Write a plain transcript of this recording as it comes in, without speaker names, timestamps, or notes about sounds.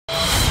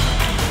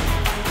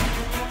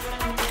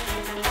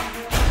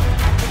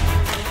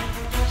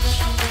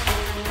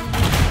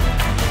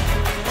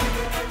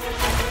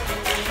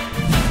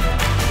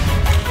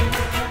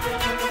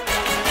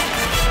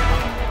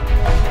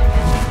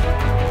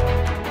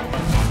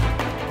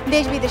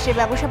দেশ বিদেশের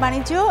ব্যবসা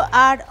বাণিজ্য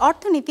আর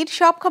অর্থনীতির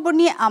সব খবর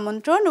নিয়ে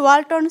আমন্ত্রণ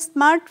ওয়ালটন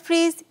স্মার্ট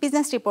ফ্রিজ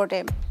বিজনেস রিপোর্টে।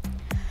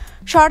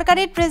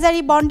 সরকারের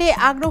ট্রেজারি বন্ডে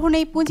আগ্রহ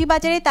নেই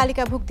পুঁজিবাজারে,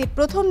 তালিকাভুক্তির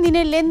প্রথম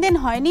দিনের লেনদেন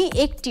হয়নি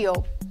একটিও।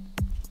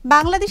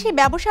 বাংলাদেশে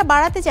ব্যবসা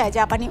বাড়াতে চায়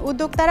জাপানি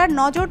উদ্যোক্তারা,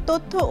 নজর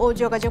তথ্য ও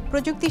যোগাযোগ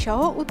প্রযুক্তি সহ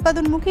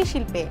উৎপাদনমুখী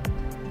শিল্পে।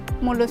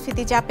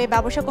 মূল্যস্ফীতি চাপে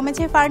ব্যবসা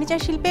কমেছে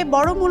ফার্নিচার শিল্পে,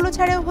 বড় মূল্য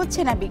ছাড়েও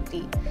হচ্ছে না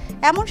বিক্রি।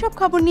 এমন সব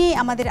খবর নিয়ে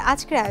আমাদের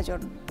আজকের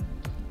আয়োজন।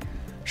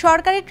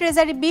 সরকারি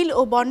ট্রেজারি বিল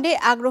ও বন্ডে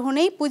আগ্রহ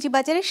নেই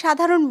পুঁজিবাজারে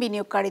সাধারণ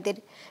বিনিয়োগকারীদের।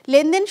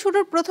 লেনদেন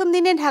শুরুর প্রথম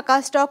দিনে ঢাকা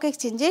স্টক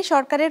এক্সচেঞ্জে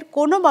সরকারের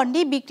কোনো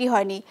বন্ডই বিক্রি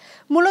হয়নি।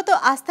 মূলত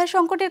আস্থার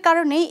সংকটের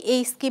কারণেই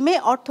এই স্কিমে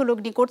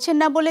অর্থলগ্নি করছেন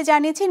না বলে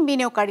জানিয়েছেন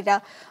বিনিয়োগকারীরা।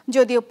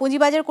 যদিও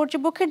পুঁজিবাজার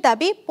কর্তৃপক্ষের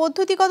দাবি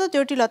পদ্ধতিগত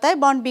জটিলতায়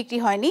বন্ড বিক্রি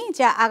হয়নি,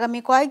 যা আগামী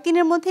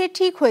কয়েকদিনের মধ্যে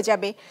ঠিক হয়ে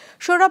যাবে।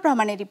 সৌরভ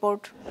রহমানের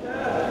রিপোর্ট।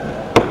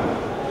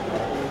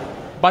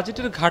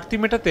 বাজেটের ঘাটতি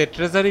মেটাতে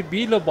ট্রেজারি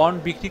বিল ও বন্ড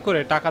বিক্রি করে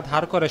টাকা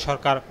ধার করে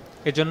সরকার।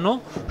 এজন্য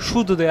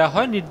সুদ দেয়া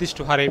হয় নির্দিষ্ট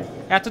হারে।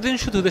 এতদিন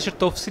শুধু দেশের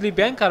তফসিলি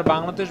ব্যাংক আর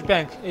বাংলাদেশ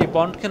ব্যাংক এই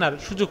বন্ড কেনার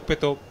সুযোগ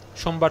পেত।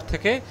 সোমবার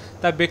থেকে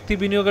তা ব্যক্তি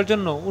বিনিয়োগের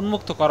জন্য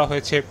উন্মুক্ত করা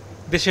হয়েছে।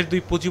 দেশের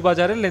দুই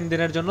পুঁজিবাজারে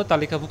লেনদেনের জন্য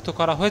তালিকাভুক্ত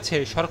করা হয়েছে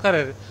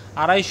সরকারের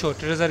 250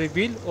 ট্রেজারি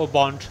বিল ও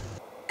বন্ড।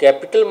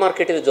 ক্যাপিটাল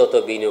মার্কেটের যত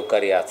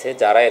বিনিয়োগকারী আছে,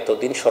 যারা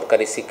এতদিন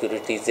সরকারি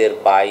সিকিউরিটিজের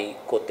বাই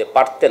করতে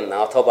পারতেন না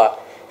অথবা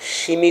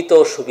সীমিত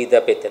সুবিধা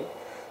পেতেন,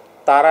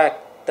 তারা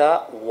একটা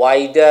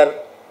ওয়াইডার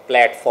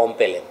প্ল্যাটফর্ম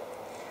পেলেন,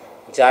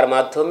 যার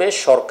মাধ্যমে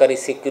সরকারি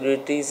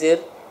সিকিউরিটিজের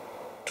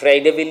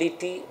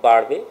ট্রেডেবিলিটি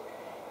বাড়বে,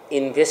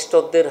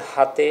 ইনভেস্টরদের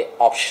হাতে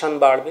অপশান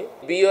বাড়বে।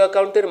 বিও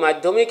অ্যাকাউন্টের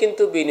মাধ্যমে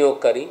কিন্তু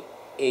বিনিয়োগকারী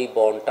এই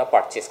বন্ডটা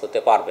পারচেস করতে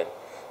পারবেন।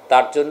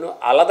 তার জন্য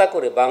আলাদা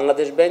করে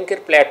বাংলাদেশ ব্যাংকের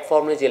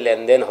প্ল্যাটফর্মে যে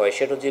লেনদেন হয়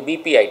সেটা হচ্ছে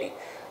বিপিআইডি।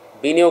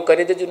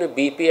 বিনিয়োগকারীদের জন্য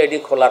বিপিআইডি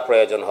খোলার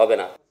প্রয়োজন হবে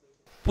না।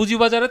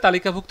 পুঁজিবাজারে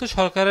তালিকাভুক্ত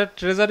সরকারের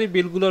ট্রেজারি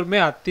বিলগুলোর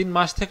মেয়াদ 3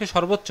 মাস থেকে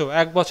সর্বোচ্চ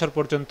 1 বছর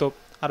পর্যন্ত,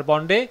 আর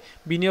বন্ডে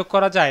বিনিয়োগ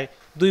করা যায়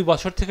 2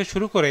 বছর থেকে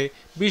শুরু করে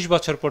 20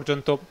 বছর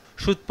পর্যন্ত।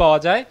 সুদ পাওয়া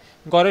যায়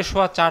গড়ে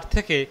 4.25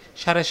 থেকে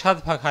 7.5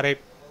 ভাগ হারে।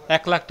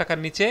 1 লাখ টাকার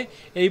নিচে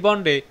এই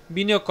বন্ডে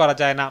বিনিয়োগ করা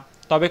যায় না,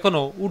 তবে কোনো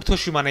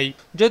ঊর্ধ্বসীমা নেই।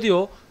 যদিও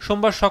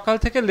সোমবার সকাল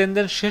থেকে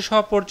লেনদেন শেষ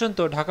হওয়া পর্যন্ত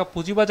ঢাকা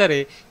পুঁজিবাজারে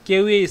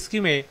কেউ এই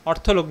স্কিমে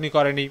অর্থলগ্নি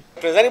করেনি।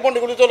 ট্রেজারি বন্ড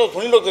এগুলি তো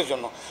ধনী লোকদের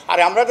জন্য, আর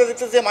আমরা তো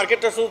দেখতেছি যে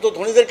মার্কেটটা শুধু তো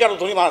ধনীদেরকে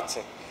আরও ধনী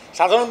মারাচ্ছে।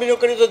 সাধারণ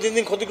বিনিয়োগকারী তো দিন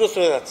দিন ক্ষতিগ্রস্ত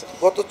হয়ে যাচ্ছে।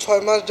 গত 6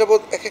 মাস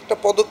যাবৎ এক একটা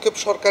পদক্ষেপ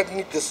সরকার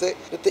নিতেছে,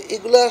 কিন্তু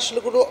এগুলো আসলে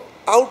কোনো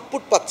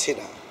আউটপুট পাচ্ছি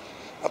না।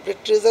 আপনি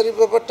ট্রেজারি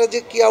ব্যাপারটা যে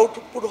কি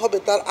আউটপুট হবে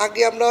তার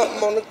আগে আমরা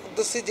মনে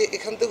করতেছি যে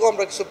এখান থেকেও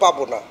আমরা কিছু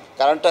পাবো না।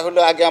 কারণটা হলো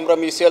আগে আমরা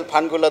মিউচুয়াল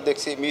ফান্ডগুলো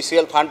দেখছি,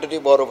 মিউচুয়াল ফান্ডেরই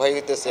বড় ভাই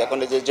হইতেছে এখন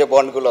যে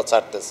বন্ডগুলো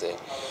ছাড়তেছে।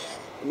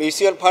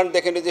 মিউচুয়াল ফান্ড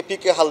দেখেন যে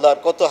পিকে হালদার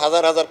কত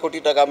হাজার হাজার কোটি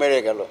টাকা মেরে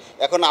গেল।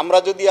 এখন আমরা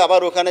যদি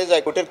আবার ওখানে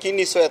যাই, ওটার কি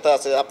নিশ্চয়তা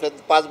আছে আপনি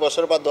 5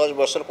 বছর বা 10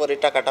 বছর পরে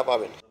টাকাটা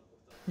পাবেন?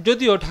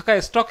 যদিও ঢাকা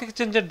স্টক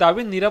এক্সচেঞ্জের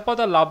দাবি নিরাপদ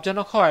আর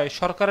লাভজনক হওয়ায়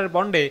সরকারের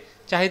বন্ডে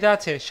চাহিদা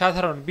আছে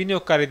সাধারণ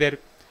বিনিয়োগকারীদের,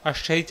 আর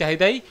সেই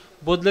চাহিদাই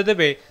বদলে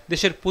দেবে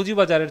দেশের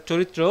পুঁজিবাজারের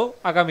চরিত্র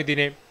আগামী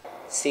দিনে।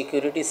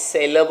 সিকিউরিটি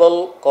সেলেবল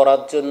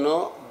করার জন্য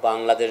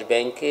বাংলাদেশ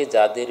ব্যাংকে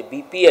যাদের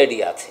বিপিআইডি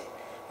আছে,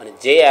 মানে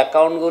যে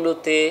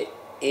অ্যাকাউন্টগুলোতে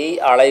এই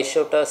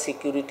 250টা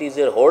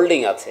সিকিউরিটিজের হোল্ডিং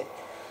আছে,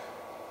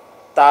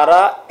 তারা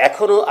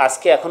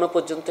এখনও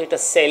পর্যন্ত এটা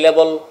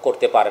সেলেবল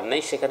করতে পারেন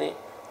নাই। সেখানে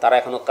তারা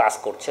এখনও কাজ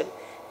করছেন,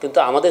 কিন্তু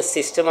আমাদের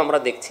সিস্টেম আমরা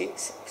দেখছি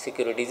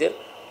সিকিউরিটিজের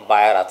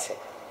বায়ার আছে।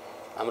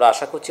 আমরা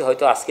আশা করছি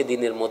হয়তো আজকে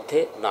দিনের মধ্যে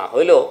না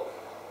হলেও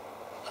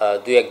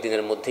 2-1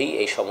 দিনের মধ্যেই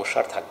এই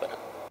সমস্যা থাকবে না।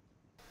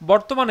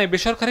 বর্তমানে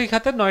বেসরকারি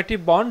খাতের 9টি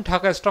বন্ড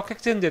ঢাকা স্টক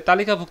এক্সচেঞ্জে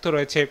তালিকাভুক্ত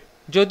রয়েছে,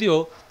 যদিও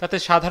তাতে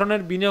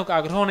সাধারণের বিনিয়োগ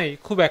আগ্রহ নেই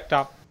খুব একটা।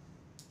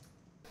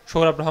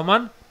 সৌরভ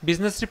রহমান,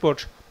 বিজনেস রিপোর্ট,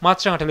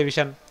 মাছরাঙা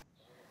টেলিভিশন।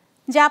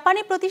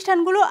 জাপানি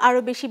প্রতিষ্ঠানগুলো আরও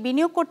বেশি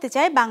বিনিয়োগ করতে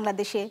চায়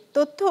বাংলাদেশে।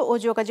 তথ্য ও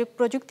যোগাযোগ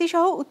প্রযুক্তি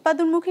সহ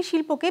উৎপাদনমুখী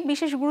শিল্পকে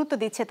বিশেষ গুরুত্ব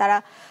দিচ্ছে তারা।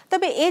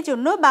 তবে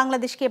এজন্য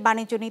বাংলাদেশকে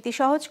বাণিজ্য নীতি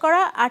সহজ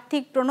করা,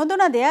 আর্থিক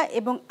প্রণোদনা দেয়া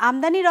এবং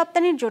আমদানি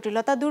রপ্তানির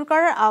জটিলতা দূর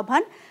করার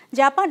আহ্বান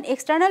Japan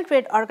external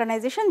trade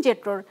organisation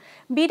জেট্রোর।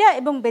 Mira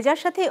এবং বেজার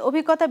সাথে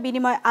অভিজ্ঞতা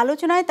বিনিময়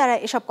আলোচনায় তারা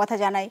এসব কথা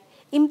জানায়।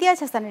 ইমতিয়াজ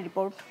হাসানের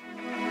রিপোর্ট।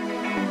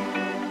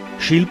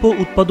 শিল্প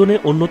উৎপাদনে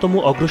অন্যতম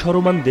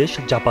অগ্রসরমান দেশ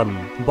জাপান।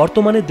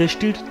 বর্তমানে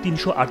দেশটির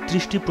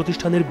 338টি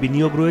প্রতিষ্ঠানের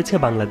বিনিয়োগ রয়েছে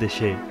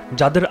বাংলাদেশে,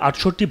 যাদের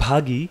 68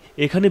 ভাগই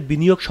এখানে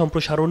বিনিয়োগ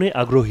সম্প্রসারণে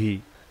আগ্রহী।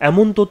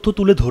 এমন তথ্য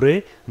তুলে ধরে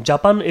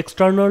Japan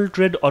external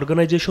trade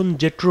organisation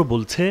JETRO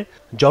বলছে,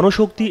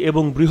 জনশক্তি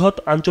এবং বৃহৎ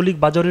আঞ্চলিক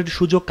বাজারের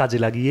সুযোগ কাজে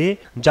লাগিয়ে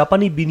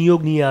জাপানি বিনিয়োগ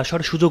নিয়ে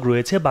আসার সুযোগ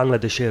রয়েছে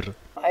বাংলাদেশের।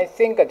 I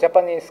think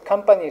Japanese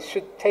companies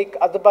should take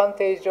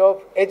advantage of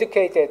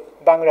educated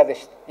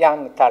Bangladesh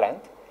young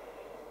talent.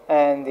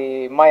 And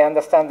my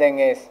understanding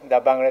is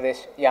that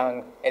Bangladesh young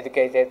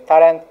educated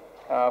talent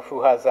who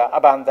has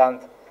abundant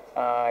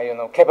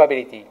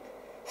capability,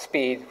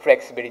 speed,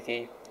 flexibility,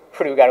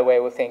 frugal way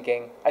of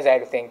thinking,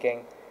 agile thinking,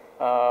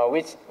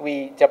 which we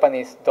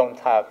Japanese don't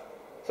have.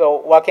 So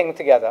working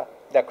together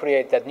that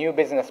create a new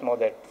business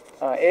model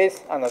is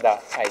another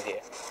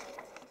idea.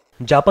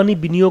 জাপানি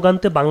বিনিয়োগ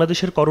আনতে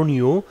বাংলাদেশের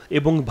করণীয়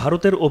এবং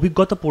ভারতের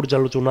অভিজ্ঞতা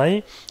পর্যালোচনায়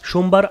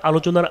সোমবার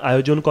আলোচনার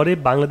আয়োজন করে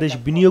বাংলাদেশ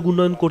বিনিয়োগ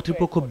উন্নয়ন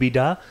কর্তৃপক্ষ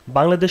বিডা,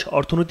 বাংলাদেশ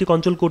অর্থনৈতিক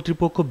অঞ্চল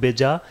কর্তৃপক্ষ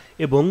বেজা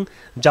এবং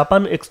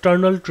Japan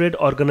external trade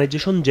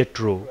organisation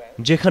JETRO,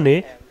 যেখানে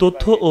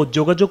তথ্য ও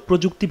যোগাযোগ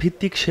প্রযুক্তি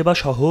ভিত্তিক সেবা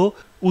সহ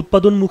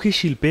উৎপাদনমুখী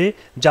শিল্পে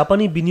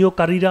জাপানি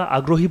বিনিয়োগকারীরা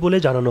আগ্রহী বলে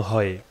জানানো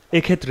হয়।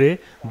 এক্ষেত্রে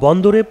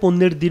বন্দরে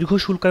পণ্যের দীর্ঘ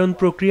শুল্কায়ন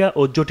প্রক্রিয়া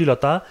ও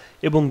জটিলতা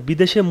এবং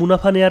বিদেশে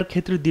মুনাফা নেয়ার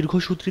ক্ষেত্রে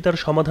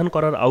দীর্ঘসূত্রিতার সমাধান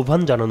করার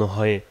আহ্বান জানানো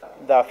হয়।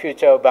 The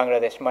future of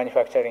Bangladesh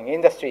manufacturing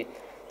industry,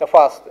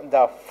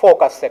 the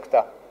focus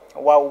sector,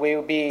 what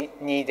will be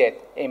needed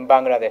in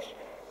Bangladesh,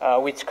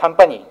 which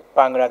company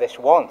Bangladesh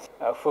wants,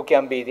 who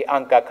can be the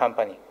anchor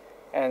company.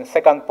 And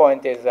second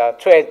point is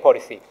trade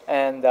policy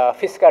and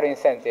fiscal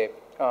incentive.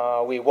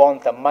 We want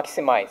to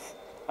maximize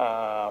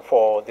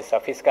for this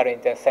fiscal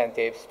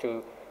incentives to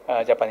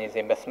Japanese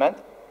investment,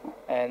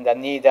 and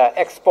need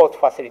export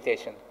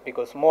facilitation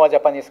because more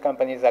Japanese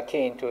companies are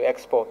keen to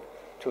export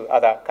to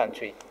other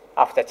countries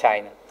after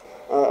China.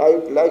 I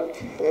would like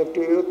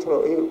to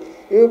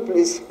you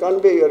please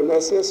convey your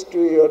message to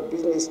your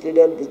business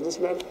leader,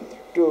 businessmen,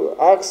 to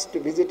ask to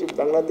visit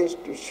Bangladesh,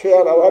 to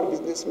share our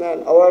businessmen,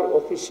 our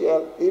official.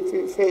 If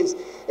we face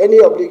any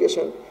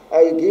obligation,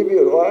 I give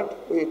you word.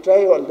 We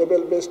try our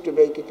level best to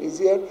make it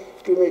easier,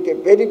 to make a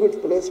very good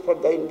place for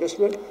the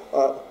investment,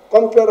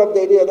 compare of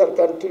any other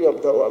country of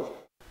the world.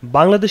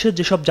 বাংলাদেশে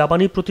যেসব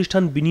জাপানি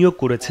প্রতিষ্ঠান বিনিয়োগ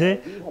করেছে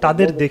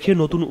তাদের দেখে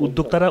নতুন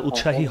উদ্যোক্তারা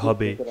উৎসাহী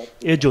হবে।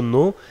 এজন্য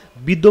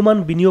বিদ্যমান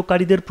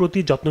বিনিয়োগকারীদের প্রতি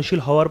যত্নশীল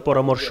হওয়ার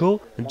পরামর্শ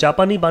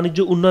জাপানি বাণিজ্য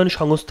উন্নয়ন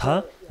সংস্থা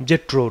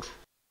জেট্রোর।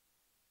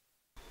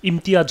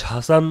 ইমতিয়াজ,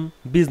 হাসান,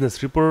 বিজনেস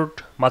রিপোর্ট,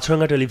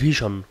 মাছরাঙ্গা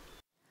টেলিভিশন।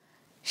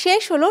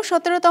 শেষ হলো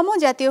 ১৭তম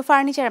জাতীয়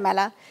ফার্নিচার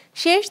মেলা।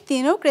 শেষ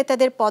দিনও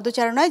ক্রেতাদের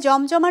পদচারণায়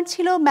জমজমাট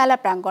ছিল মেলা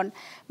প্রাঙ্গণ।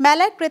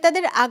 মেলায়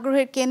ক্রেতাদের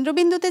আগ্রহের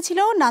কেন্দ্রবিন্দুতে ছিল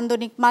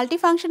নান্দনিক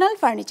মাল্টিফাংশনাল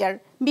ফার্নিচার।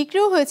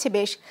 বিক্রিও হয়েছে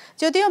বেশ,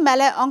 যদিও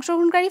মেলায়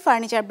অংশগ্রহণকারী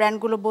ফার্নিচার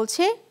ব্র্যান্ডগুলো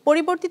বলছে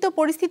পরিবর্তিত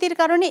পরিস্থিতির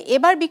কারণে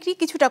এবার বিক্রি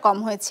কিছুটা কম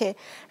হয়েছে।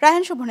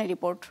 রায়হান শোভনের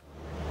রিপোর্ট।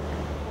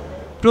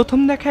 প্রথম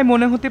দেখায়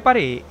মনে হতে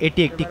পারে এটি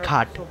একটি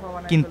খাট,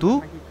 কিন্তু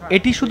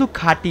এটি শুধু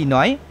খাটই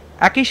নয়,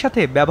 একই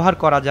সাথে ব্যবহার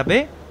করা যাবে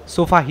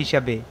সোফা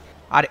হিসাবে।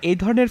 আর এই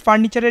ধরনের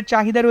ফার্নিচারের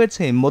চাহিদা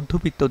রয়েছে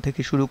মধ্যবিত্ত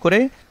থেকে শুরু করে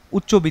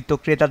উচ্চবিত্ত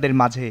ক্রেতাদের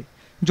মাঝে।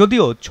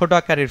 যদিও ছোট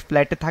আকারের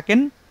ফ্ল্যাটে থাকেন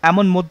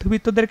এমন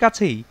মধ্যবিত্তদের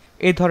কাছেই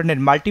এই ধরনের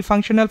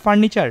মাল্টিফাংশনাল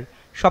ফার্নিচার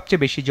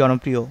সবচেয়ে বেশি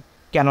জনপ্রিয়,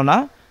 কেননা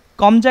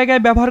কম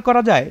জায়গায় ব্যবহার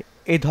করা যায়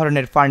এই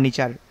ধরনের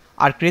ফার্নিচার।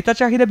 আর ক্রেতা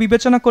চাহিদা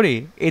বিবেচনা করে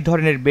এই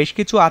ধরনের বেশ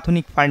কিছু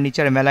আধুনিক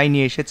ফার্নিচার মেলায়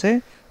নিয়ে এসেছে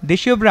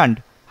দেশীয় ব্র্যান্ড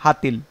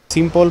হাতিল।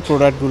 সিম্পল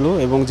প্রোডাক্টগুলো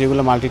এবং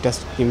যেগুলো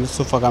মাল্টিটাস্কিং,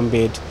 সোফা কাম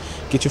বেড,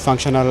 কিছু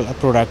ফাংশনাল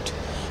প্রোডাক্ট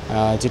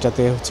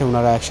যেটাতে হচ্ছে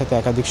ওনারা একসাথে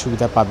একাধিক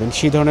সুবিধা পাবেন,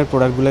 সেই ধরনের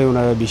প্রোডাক্টগুলোই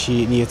ওনারা বেশি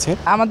নিয়েছে।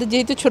 আমাদের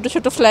যেহেতু ছোট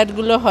ছোট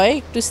ফ্ল্যাটগুলো হয়,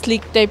 একটু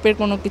স্লিক টাইপের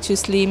কোনো কিছু,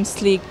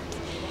 স্লিক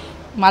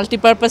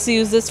মাল্টিপারপাস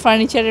ইউজেস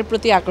ফার্নিচারের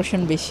প্রতি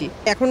আকর্ষণ বেশি।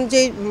 এখন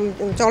যে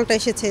চলটা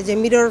এসেছে যে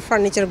মিরর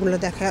ফার্নিচারগুলো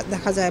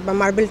দেখা যায় বা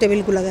মার্বেল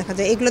টেবিলগুলো দেখা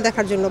যায়, এগুলো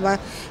দেখার জন্য, বা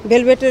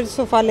ভেলভেটের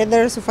সোফা,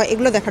 লেদারের সোফা,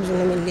 এগুলো দেখার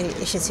জন্য মিলিয়ে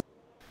এসেছি।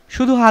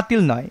 শুধু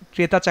হাতিল নয়,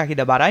 ক্রেতা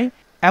চাহিদা বাড়ায়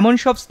এমন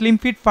সব স্লিম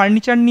ফিট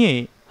ফার্নিচার নিয়ে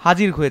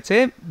হাজির হয়েছে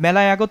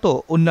মেলায় আগত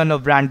অন্যান্য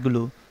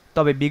ব্র্যান্ডগুলো।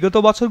 তবে বিগত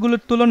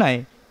বছরগুলোর তুলনায়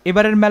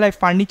এবারের মেলায়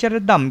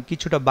ফার্নিচারের দাম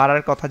কিছুটা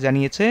বাড়ার কথা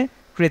জানিয়েছে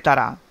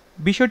ক্রেতারা।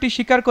 বিষয়টি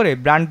স্বীকার করে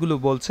ব্র্যান্ডগুলো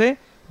বলছে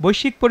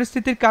বৈশ্বিক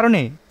পরিস্থিতির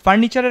কারণে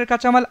ফার্নিচারের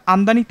কাঁচামাল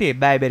আমদানিতে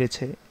ব্যয়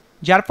বেড়েছে,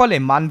 যার ফলে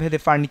মানভেদে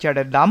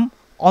ফার্নিচারের দাম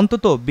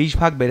অন্তত 20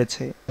 ভাগ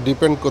বেড়েছে।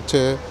 ডিপেন্ড করছে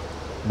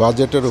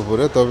বাজেটের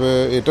উপরে, তবে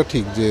এটা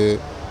ঠিক যে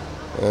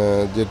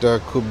যেটা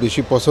খুব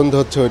বেশি পছন্দ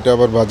হচ্ছে ওইটা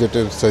আবার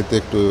বাজেটের চাইতে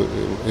একটু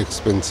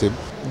এক্সপেন্সিভ,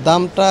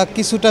 দামটা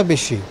কিছুটা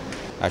বেশি।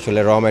 আসলে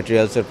র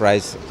ম্যাটেরিয়ালসের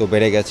প্রাইস তো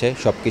বেড়ে গেছে,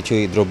 সব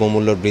কিছুই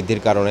দ্রব্যমূল্য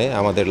বৃদ্ধির কারণে।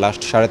 আমাদের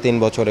লাস্ট 3.5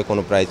 বছরে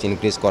কোনো প্রাইস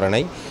ইনক্রিজ করে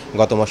নাই,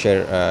 গত মাসের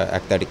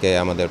 1 তারিখে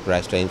আমাদের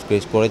প্রাইসটা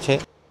ইনক্রিজ করেছে।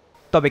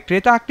 তবে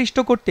ক্রেতা আকৃষ্ট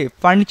করতে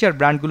ফার্নিচার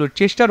ব্র্যান্ডগুলোর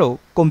চেষ্টারও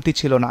কমতি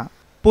ছিল না।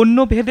 পণ্য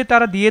ভেদে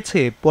তারা দিয়েছে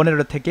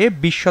 15 থেকে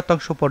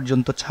 20%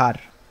 পর্যন্ত ছাড়।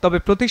 তবে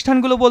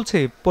প্রতিষ্ঠানগুলো বলছে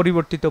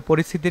পরিবর্তিত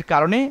পরিস্থিতির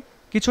কারণে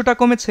কিছুটা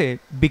কমেছে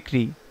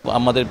বিক্রি।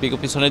 আমাদের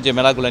পিছনে যে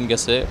মেলাগুলো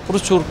গেছে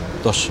প্রচুর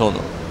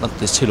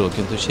দর্শনার্থী ছিল,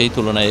 কিন্তু সেই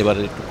তুলনায় এবার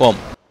একটু কম।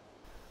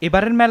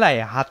 এবারের মেলায়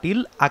হাতিল,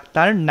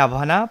 আক্তার,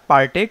 নাভানা,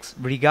 পার্টেক্স,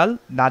 রিগাল,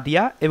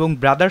 নাদিয়া এবং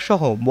ব্রাদার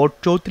সহ মোট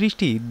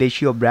 34টি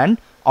দেশীয় ব্র্যান্ড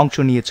অংশ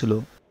নিয়েছিল।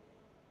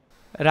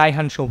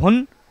 রায়হান শোভন,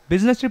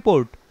 বিজনেস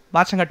রিপোর্ট,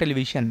 মাছরাঙ্গা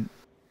টেলিভিশন।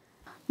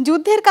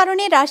 যুদ্ধের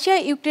কারণে রাশিয়া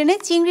ইউক্রেনে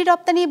চিংড়ি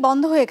রপ্তানি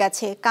বন্ধ হয়ে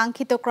গেছে।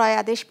 কাঙ্ক্ষিত ক্রয়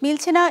আদেশ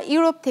মিলছে না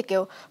ইউরোপ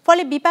থেকেও,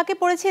 ফলে বিপাকে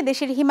পড়েছে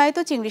দেশের হিমায়িত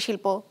চিংড়ি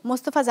শিল্প।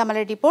 মোস্তফা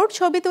জামালের রিপোর্ট,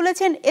 ছবি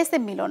তুলেছেন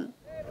SM মিলন।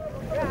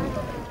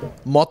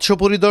 মৎস্য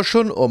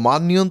পরিদর্শন ও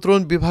মান নিয়ন্ত্রণ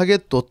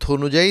বিভাগের তথ্য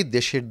অনুযায়ী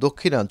দেশের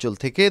দক্ষিণাঞ্চল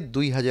থেকে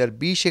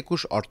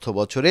 2020-21 অর্থ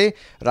বছরে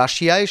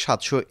রাশিয়ায়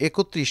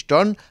 731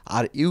 টন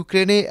আর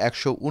ইউক্রেনে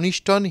 119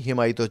 টন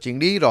হিমায়িত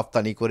চিংড়ি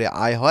রপ্তানি করে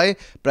আয় হয়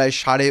প্রায়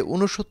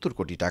 69.5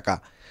 কোটি টাকা।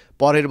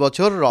 পরের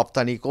বছর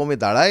রপ্তানি কমে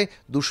দাঁড়ায়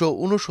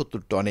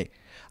 269 টনে।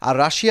 আর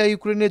রাশিয়া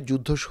ইউক্রেনের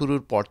যুদ্ধ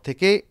শুরুর পর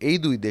থেকে এই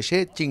দুই দেশে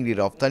চিংড়ি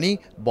রপ্তানি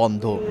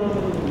বন্ধ।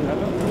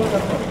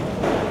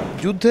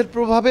 যুদ্ধের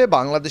প্রভাবে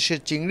বাংলাদেশের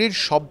চিংড়ির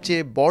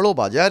সবচেয়ে বড়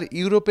বাজার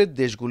ইউরোপের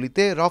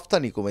দেশগুলিতে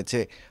রফতানি কমেছে,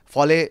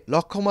 ফলে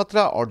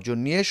লক্ষ্যমাত্রা অর্জন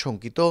নিয়ে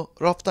শঙ্কিত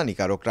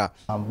রফতানিকারকরা।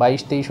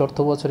 22-23 অর্থ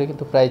বছরে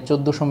কিন্তু প্রায়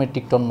 1400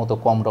 মেট্রিক টন মতো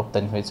কম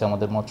রপ্তানি হয়েছে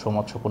আমাদের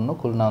মৎস্যপণ্য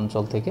খুলনা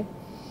অঞ্চল থেকে,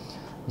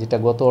 যেটা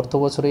গত অর্থ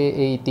বছরে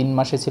এই 3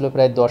 মাসে ছিল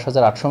প্রায়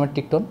 10,800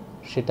 মেট্রিক টন,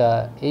 সেটা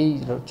এই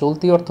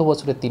চলতি অর্থ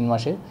বছরে 3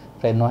 মাসে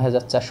প্রায়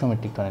 9,400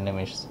 মেট্রিক টনে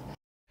নেমে এসেছে।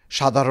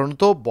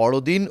 সাধারণত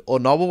বড়দিন ও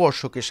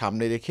নববর্ষকে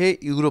সামনে রেখে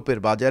ইউরোপের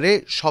বাজারে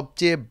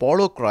সবচেয়ে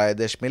বড়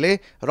ক্রয়াদেশ মেলে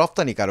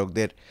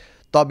রপ্তানিকারকদের।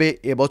 তবে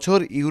এবছর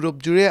ইউরোপ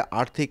জুড়ে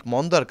আর্থিক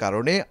মন্দার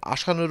কারণে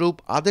আশানুরূপ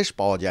আদেশ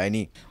পাওয়া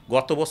যায়নি।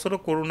 গত বছরও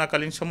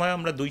করোনাকালীন সময়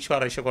আমরা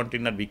 200-250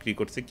 কন্টেনার বিক্রি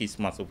করছি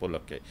ক্রিসমাস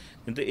উপলক্ষে,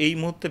 কিন্তু এই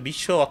মুহূর্তে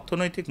বিশ্ব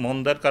অর্থনৈতিক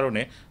মন্দার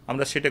কারণে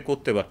আমরা সেটা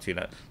করতে পারছি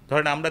না।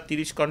 ধরেন আমরা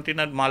 30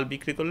 কন্টেনার মাল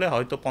বিক্রি করলে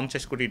হয়তো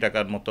 50 কোটি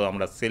টাকার মতো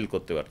আমরা সেল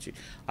করতে পারছি,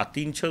 আর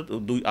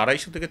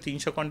 250 থেকে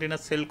 300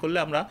 কন্টেনার সেল করলে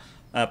আমরা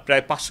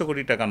প্রায় 500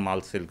 কোটি টাকার মাল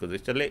সেল করতে,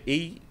 তাহলে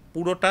এই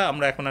পুরোটা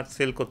আমরা এখন আর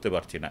সেল করতে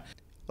পারছি না।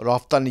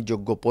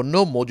 রফতানিযোগ্য পণ্য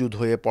মজুদ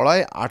হয়ে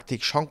পড়ায়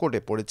আর্থিক সংকটে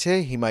পড়েছে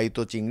হিমায়িত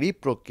চিংড়ি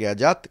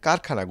প্রক্রিয়াজাত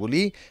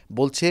কারখানাগুলি,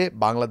 বলছে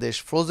Bangladesh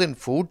frozen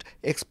food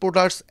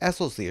exporters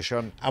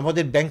association.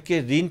 আমাদের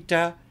ব্যাংকের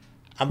ঋণটা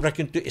আমরা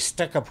কিন্তু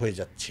স্ট্যাক আপ হয়ে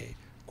যাচ্ছে,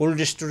 কোল্ড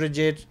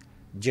স্টোরেজের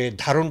যে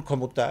ধারণ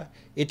ক্ষমতা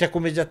এটা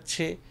কমে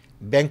যাচ্ছে,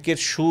 ব্যাংকের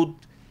সুদ,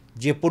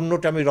 যে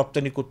পণ্যটা আমি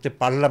রপ্তানি করতে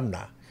পারলাম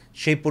না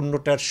সেই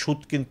পণ্যটার সুদ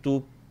কিন্তু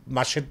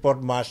মাসের পর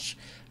মাস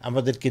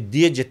আমাদেরকে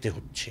দিয়ে যেতে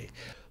হচ্ছে।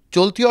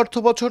 চলতি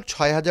অর্থবছর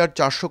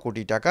 6,400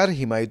 কোটি টাকার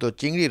হিমায়িত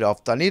চিংড়ি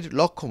রফতানির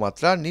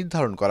লক্ষ্যমাত্রা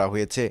নির্ধারণ করা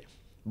হয়েছে।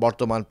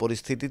 বর্তমান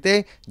পরিস্থিতিতে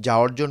যা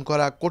অর্জন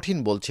করা কঠিন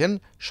বলছেন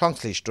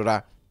সংশ্লিষ্টরা।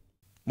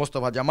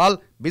 মোস্তফা জামাল,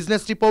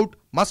 বিজনেস রিপোর্ট,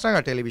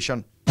 মাছরাঙা টেলিভিশন।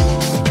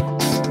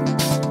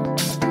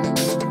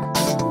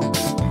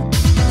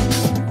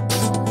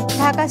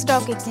 ঢাকা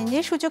স্টক এক্সচেঞ্জে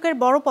সূচকের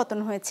বড় পতন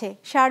হয়েছে।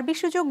 সার্বিক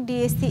সূচক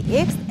ডিএসসি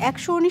এক্স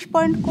 119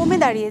 পয়েন্ট কমে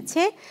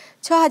দাঁড়িয়েছে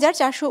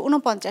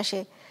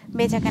 6,449-এ।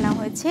 বেচাকেনা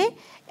হয়েছে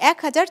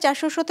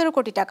 1,417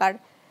 কোটি টাকার।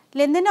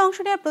 লেনদেনে অংশ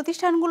নেওয়া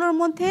প্রতিষ্ঠানগুলোর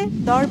মধ্যে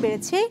দর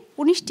বেড়েছে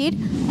 19টির,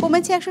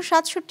 কমেছে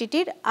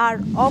 167টির, আর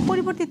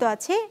অপরিবর্তিত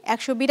আছে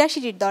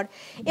 182টির দর।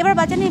 এবার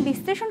বাজার নিয়ে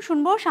বিশ্লেষণ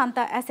শুনবো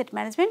শান্তা অ্যাসেট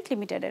ম্যানেজমেন্ট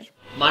লিমিটেডের।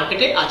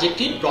 মার্কেটে আজ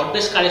একটি ব্রড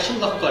বেস কারেকশন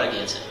লক্ষ্য করা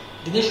গিয়েছে।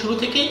 দিনের শুরু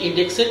থেকে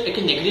ইন্ডেক্সের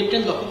একটি নেগেটিভ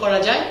ট্রেন্ড লক্ষ্য করা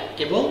যায়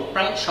এবং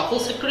প্রায় সকল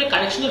সেক্টরে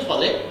কারেকশনের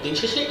ফলে দিন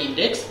শেষে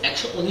ইন্ডেক্স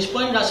 119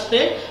 পয়েন্ট হ্রাস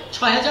পেয়ে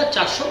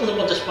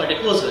 6,449 পয়েন্টে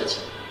ক্লোজ হয়েছে।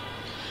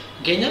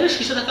 গেইনারের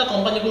শীর্ষে থাকা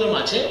কোম্পানিগুলোর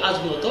মাঝে আজ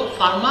মূলত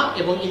ফার্মা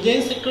এবং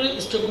ইঞ্জিনিয়ারিং সেক্টরের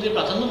স্টকগুলির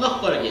প্রাধান্য লক্ষ্য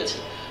করা গিয়েছে।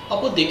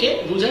 অপরদিকে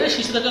লুজারের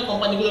শীর্ষে থাকা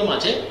কোম্পানিগুলোর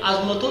মাঝে আজ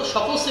মূলত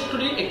সকল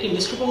সেক্টরের একটি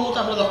মিশ্র প্রবণতা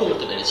আমরা লক্ষ্য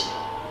করতে পেরেছি।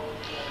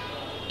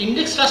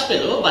 ইন্ডেক্স হ্রাস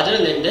পেলেও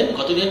বাজারের লেনদেন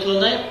গত দিনের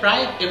তুলনায়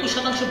প্রায়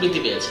 21%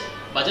 বৃদ্ধি পেয়েছে।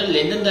 বাজারের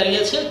লেনদেন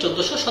দাঁড়িয়েছে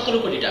 1,417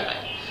 কোটি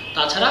টাকায়।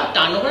 তাছাড়া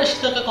টার্নওভারের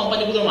শীর্ষে থাকা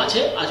কোম্পানিগুলোর মাঝে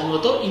আজ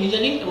মূলত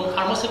ইঞ্জিনিয়ারিং এবং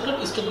ফার্মা সেক্টর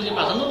স্টকগুলির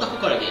প্রাধান্য লক্ষ্য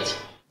করা গিয়েছে।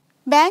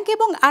 ব্যাংক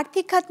এবং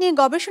আর্থিক খাত নিয়ে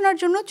গবেষণার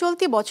জন্য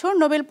চলতি বছর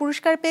নোবেল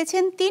পুরস্কার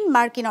পেয়েছেন 3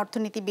 মার্কিন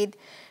অর্থনীতিবিদ।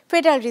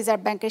 ফেডারেল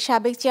রিজার্ভ ব্যাংকের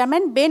সাবেক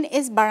চেয়ারম্যান বেন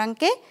এস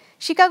বারাঙ্কে,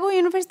 শিকাগো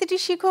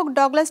ইউনিভার্সিটির শিক্ষক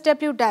ডগলাস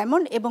ডব্লিউ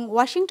ডায়মন্ড এবং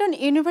ওয়াশিংটন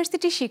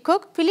ইউনিভার্সিটির শিক্ষক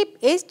ফিলিপ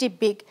এইচ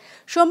ডিবিগ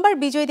সোমবার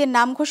বিজয়ীদের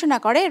নাম ঘোষণা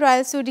করে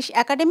royal Swedish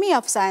academy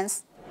of science.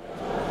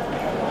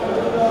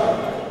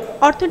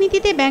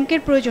 অর্থনীতিতে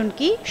ব্যাংকের প্রয়োজন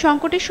কি,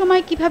 সংকটের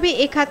সময় কিভাবে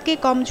এ খাতকে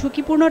কম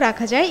ঝুঁকিপূর্ণ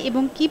রাখা যায়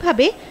এবং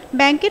কিভাবে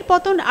ব্যাংকের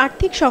পতন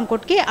আর্থিক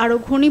সংকটকে আরও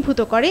ঘনীভূত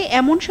করে,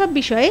 এমন সব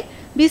বিষয়ে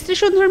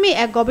বিশ্লেষণধর্মী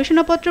এক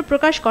গবেষণাপত্র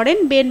প্রকাশ করেন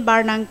বেন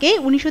বার্নাঙ্কে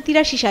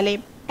 1983 সালে।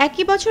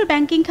 একই বছর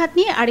ব্যাংকিং খাত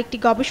নিয়ে আরেকটি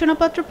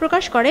গবেষণাপত্র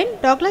প্রকাশ করেন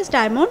ডগলাস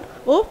ডায়মন্ড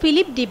ও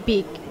ফিলিপ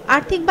ডিবিগ।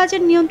 আর্থিক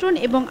বাজার নিয়ন্ত্রণ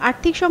এবং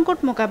আর্থিক সংকট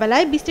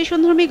মোকাবেলায়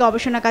বিশ্লেষণধর্মী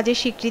গবেষণা কাজের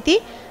স্বীকৃতি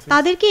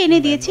তাদেরকে এনে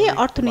দিয়েছে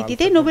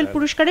অর্থনীতিতে নোবেল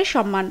পুরস্কারের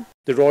সম্মান।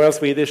 The Royal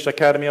Swedish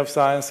Academy of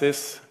Sciences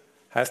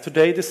has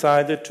today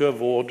decided to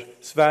award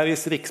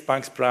Sveriges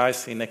Riksbanks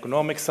Prize in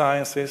Economic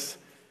Sciences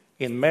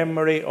in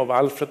memory of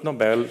Alfred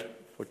Nobel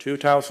for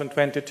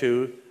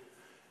 2022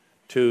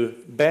 to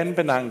Ben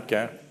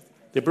Bernanke,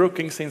 the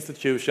Brookings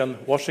Institution,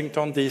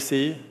 Washington, D.C.,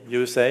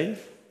 USA,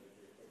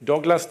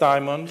 Douglas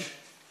Diamond,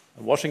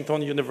 Washington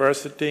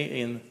University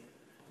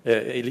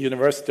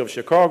University of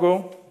Chicago,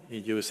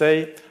 USA,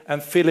 and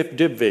Philip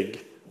Dybvig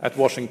at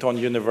Washington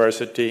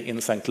University in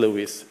St.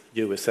 Louis,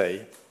 USA.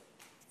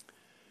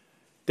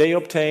 They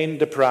obtained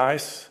the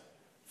prize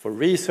for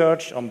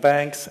research on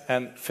banks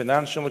and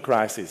financial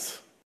crises.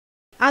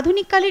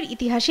 আধুনিককালের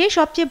ইতিহাসে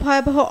সবচেয়ে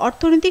ভয়াবহ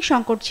অর্থনৈতিক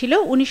সংকট ছিল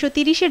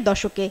 1930-এর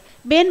দশকে।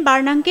 Ben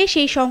বার্নাঙ্কে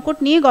সেই সংকট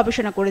নিয়ে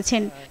গবেষণা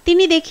করেছেন।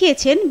 তিনি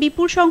দেখিয়েছেন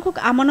বিপুল সংখ্যক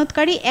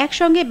আমানতকারী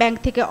একসঙ্গে ব্যাংক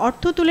থেকে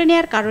অর্থ তুলে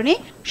নেয়ার কারণে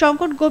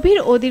সংকট গভীর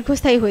ও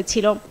দীর্ঘস্থায়ী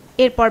হয়েছিল।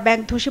 এরপর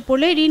ব্যাংক ধসে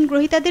পড়লে ঋণ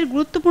গ্রহীতাদের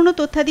গুরুত্বপূর্ণ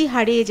তথ্যাদি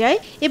হারিয়ে যায়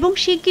এবং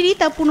শিগগিরই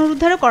তা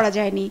পুনরুদ্ধারও করা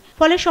যায়নি।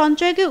 ফলে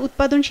সঞ্চয়কে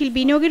উৎপাদনশীল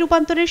বিনিয়োগে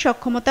রূপান্তরের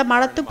সক্ষমতা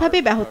মারাত্মকভাবে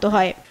ব্যাহত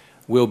হয়।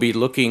 We'll be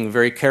looking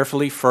very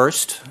carefully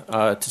first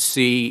to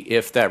see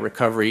if that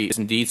recovery is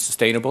indeed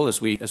sustainable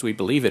as we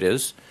believe it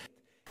is.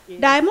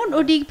 Diamond ও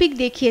ডিগপিক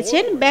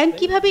দেখিয়েছেন ব্যাংক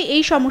কিভাবে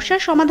এই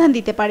সমস্যার সমাধান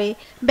দিতে পারে।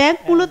 ব্যাংক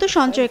মূলত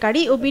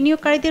সঞ্চয়কারী ও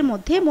বিনিয়োগকারীদের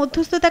মধ্যে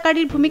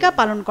মধ্যস্থতাকারীর ভূমিকা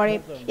পালন করে।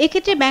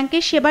 এক্ষেত্রে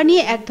ব্যাংকের সেবা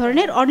নিয়ে এক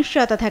ধরনের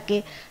অনিশ্চয়তা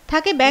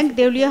থাকে ব্যাংক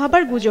দেউলিয়া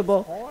হবার গুজবও।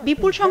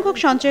 বিপুল সংখ্যক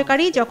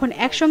সঞ্চয়কারী যখন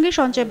একসঙ্গে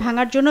সঞ্চয়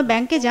ভাঙার জন্য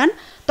ব্যাংকে যান,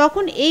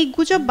 তখন এই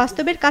গুজব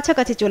বাস্তবের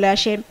কাছাকাছি চলে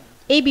আসে।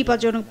 এই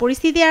বিপজ্জনক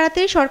পরিস্থিতি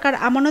এড়াতে সরকার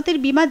আমানতের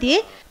বীমা দিয়ে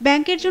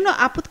ব্যাংকের জন্য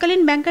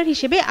আপৎকালীন ব্যাংকার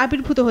হিসেবে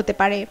আবির্ভূত হতে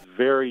পারে।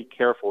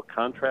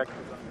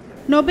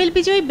 নোবেল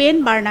বিজয়ী বেন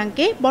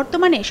বার্নাঙ্কে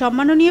বর্তমানে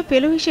সম্মাননীয়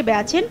ফেলো হিসেবে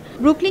আছেন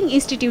ব্রুকলিন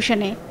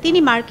ইনস্টিটিউশনে। তিনি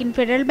মার্কিন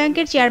ফেডারেল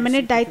ব্যাংকের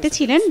চেয়ারম্যানের দায়িত্বে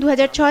ছিলেন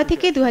 2006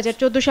 থেকে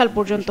 2014 সাল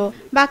পর্যন্ত।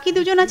 বাকি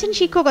দুজন আছেন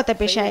শিক্ষকতা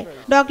পেশায়।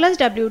 Douglas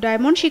W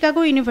diamond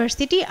Chicago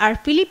university আর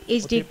ফিলিপ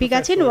এইচ ডিগপিক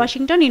আছেন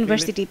ওয়াশিংটন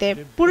ইউনিভার্সিটিতে।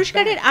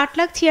 পুরস্কারের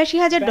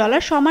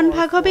 $8,86,000 সমান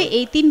ভাগ হবে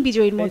এই 3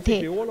 বিজয়ীর মধ্যে।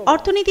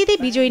 অর্থনীতিতে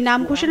বিজয়ীর নাম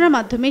ঘোষণার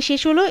মাধ্যমে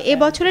শেষ হলো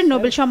এবছরের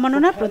নোবেল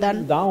সম্মাননা প্রদান।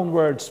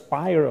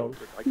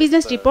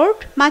 বিজনেস রিপোর্ট,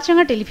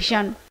 মাছরাঙা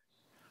টেলিভিশন।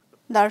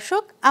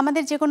 দর্শক,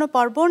 আমাদের যে কোনো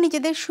পর্ব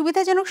নিজেদের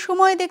সুবিধাজনক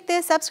সময়ে দেখতে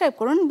সাবস্ক্রাইব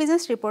করুন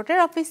বিজনেস রিপোর্টের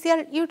অফিসিয়াল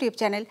ইউটিউব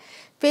চ্যানেল।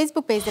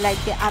 ফেসবুক পেজে লাইক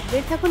দিয়ে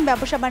আপডেট থাকুন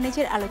ব্যবসা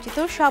বাণিজ্যের আলোচিত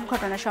সব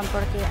ঘটনা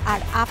সম্পর্কে। আর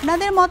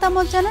আপনাদের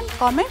মতামত জানান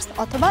কমেন্টস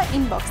অথবা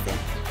ইনবক্সে।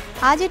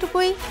 আজ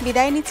এটুকুই,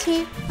 বিদায় নিচ্ছি,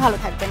 ভালো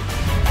থাকবেন।